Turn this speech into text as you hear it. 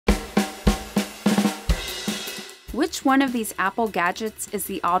Which one of these Apple gadgets is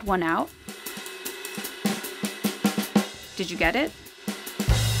the odd one out? Did you get it?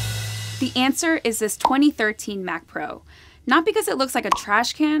 The answer is this 2013 Mac Pro. Not because it looks like a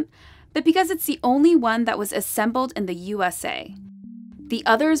trash can, but because it's the only one that was assembled in the USA. The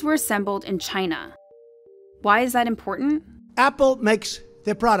others were assembled in China. Why is that important? Apple makes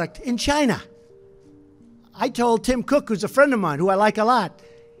their product in China. I told Tim Cook, who's a friend of mine, who I like a lot,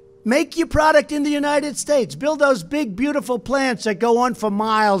 make your product in the United States. Build those big, beautiful plants that go on for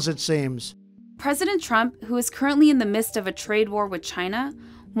miles, it seems. President Trump, who is currently in the midst of a trade war with China,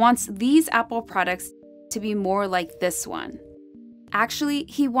 wants these Apple products to be more like this one. Actually,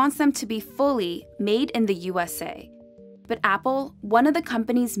 he wants them to be fully made in the USA. But Apple, one of the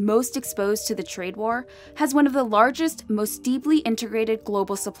companies most exposed to the trade war, has one of the largest, most deeply integrated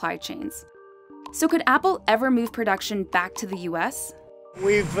global supply chains. So could Apple ever move production back to the US?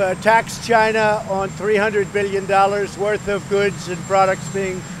 We've taxed China on $300 billion worth of goods and products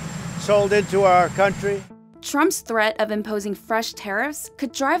being sold into our country. Trump's threat of imposing fresh tariffs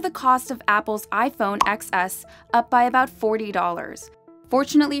could drive the cost of Apple's iPhone XS up by about $40.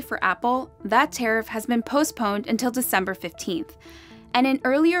 Fortunately for Apple, that tariff has been postponed until December 15th, and an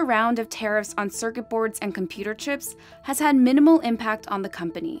earlier round of tariffs on circuit boards and computer chips has had minimal impact on the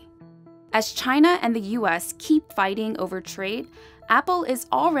company. As China and the US keep fighting over trade, Apple is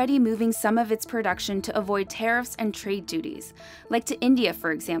already moving some of its production to avoid tariffs and trade duties, like to India,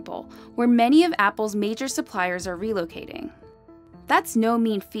 for example, where many of Apple's major suppliers are relocating. That's no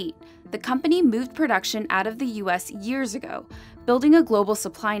mean feat. The company moved production out of the US years ago, building a global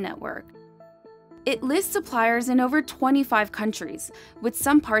supply network. It lists suppliers in over 25 countries, with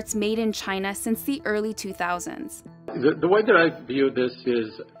some parts made in China since the early 2000s. The way that I view this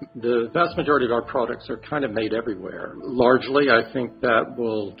is the vast majority of our products are kind of made everywhere. Largely, I think that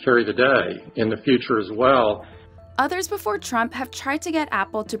will carry the day in the future as well. Others before Trump have tried to get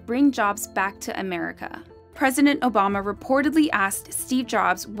Apple to bring jobs back to America. President Obama reportedly asked Steve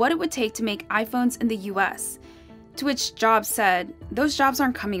Jobs what it would take to make iPhones in the US, to which Jobs said, "Those jobs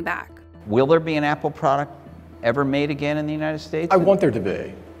aren't coming back." Will there be an Apple product ever made again in the United States? I want there to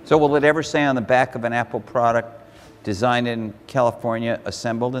be. So will it ever say on the back of an Apple product, designed in California,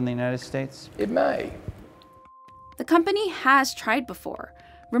 assembled in the United States? It may. The company has tried before.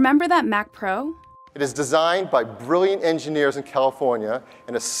 Remember that Mac Pro? It is designed by brilliant engineers in California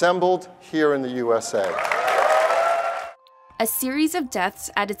and assembled here in the USA. A series of deaths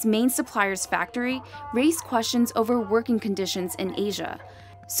at its main supplier's factory raised questions over working conditions in Asia.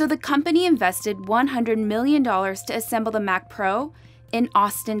 So the company invested $100 million to assemble the Mac Pro in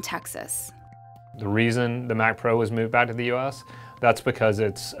Austin, Texas. The reason the Mac Pro was moved back to the US, that's because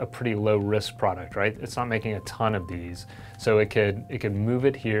it's a pretty low risk product, right? It's not making a ton of these. So it could move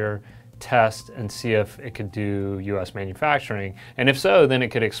it here, test and see if it could do US manufacturing. And if so, then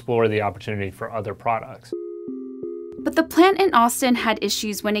it could explore the opportunity for other products. But the plant in Austin had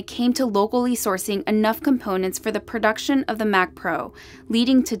issues when it came to locally sourcing enough components for the production of the Mac Pro,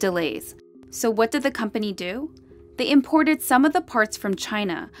 leading to delays. So what did the company do? They imported some of the parts from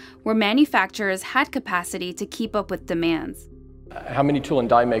China, where manufacturers had capacity to keep up with demands. How many tool and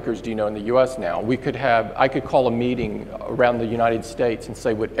die makers do you know in the US now? I could call a meeting around the United States and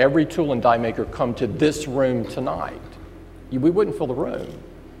say, would every tool and die maker come to this room tonight? We wouldn't fill the room.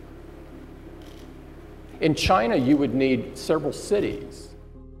 In China, you would need several cities.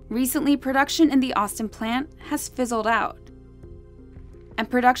 Recently, production in the Austin plant has fizzled out. And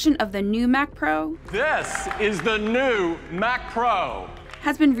production of the new Mac Pro, this is the new Mac Pro,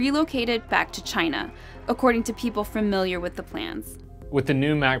 has been relocated back to China, according to people familiar with the plans. With the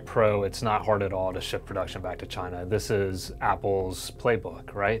new Mac Pro, it's not hard at all to ship production back to China. This is Apple's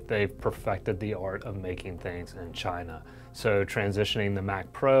playbook, right? They've perfected the art of making things in China. So transitioning the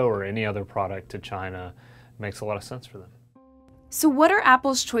Mac Pro or any other product to China makes a lot of sense for them. So what are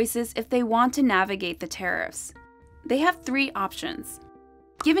Apple's choices if they want to navigate the tariffs? They have three options.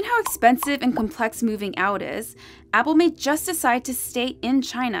 Given how expensive and complex moving out is, Apple may just decide to stay in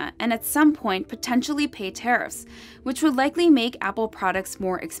China and at some point potentially pay tariffs, which would likely make Apple products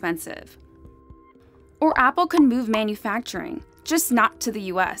more expensive. Or Apple can move manufacturing, just not to the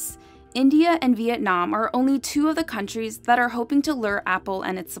US. India and Vietnam are only two of the countries that are hoping to lure Apple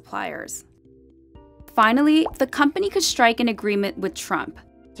and its suppliers. Finally, the company could strike an agreement with Trump.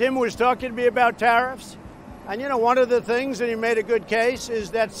 Tim was talking to me about tariffs. And you know, one of the things, and he made a good case,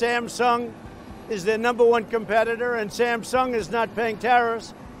 is that Samsung is their #1 competitor, and Samsung is not paying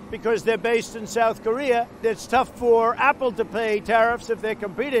tariffs because they're based in South Korea. It's tough for Apple to pay tariffs if they're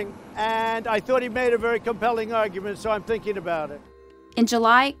competing. And I thought he made a very compelling argument, so I'm thinking about it. In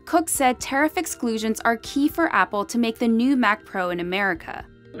July, Cook said tariff exclusions are key for Apple to make the new Mac Pro in America.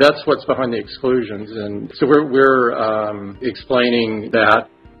 That's what's behind the exclusions, and so we're explaining that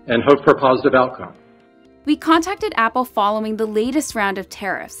and hope for a positive outcome. We contacted Apple following the latest round of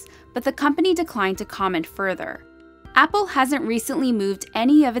tariffs, but the company declined to comment further. Apple hasn't recently moved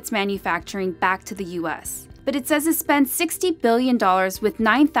any of its manufacturing back to the US, but it says it spent $60 billion with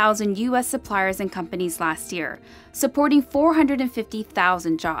 9,000 US suppliers and companies last year, supporting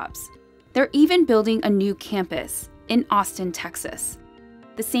 450,000 jobs. They're even building a new campus in Austin, Texas,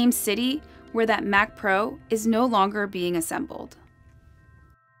 the same city where that Mac Pro is no longer being assembled.